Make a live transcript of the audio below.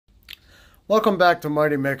Welcome back to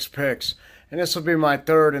Mighty Mixed Picks, and this will be my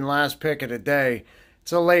third and last pick of the day.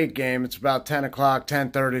 It's a late game. It's about 10 o'clock,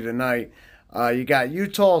 10:30 tonight. You got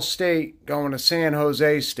Utah State going to San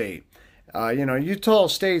Jose State. Utah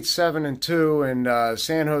State's 7-2, and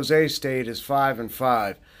San Jose State is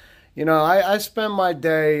 5-5. I spend my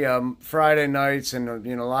day Friday nights and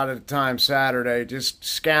a lot of the time Saturday just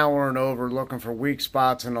scouring over, looking for weak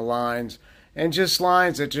spots in the lines, and just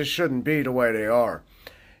lines that just shouldn't be the way they are.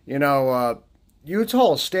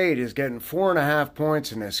 Utah State is getting 4.5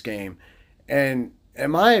 points in this game, and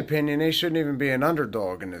in my opinion, they shouldn't even be an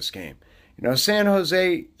underdog in this game. San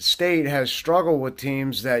Jose State has struggled with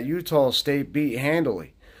teams that Utah State beat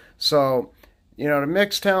handily. So, the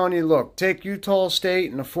mix telling you, look, take Utah State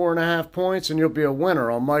and the 4.5 points, and you'll be a winner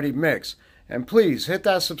on Mighty Mix. And please hit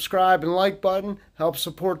that subscribe and like button, help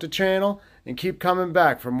support the channel, and keep coming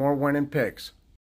back for more winning picks.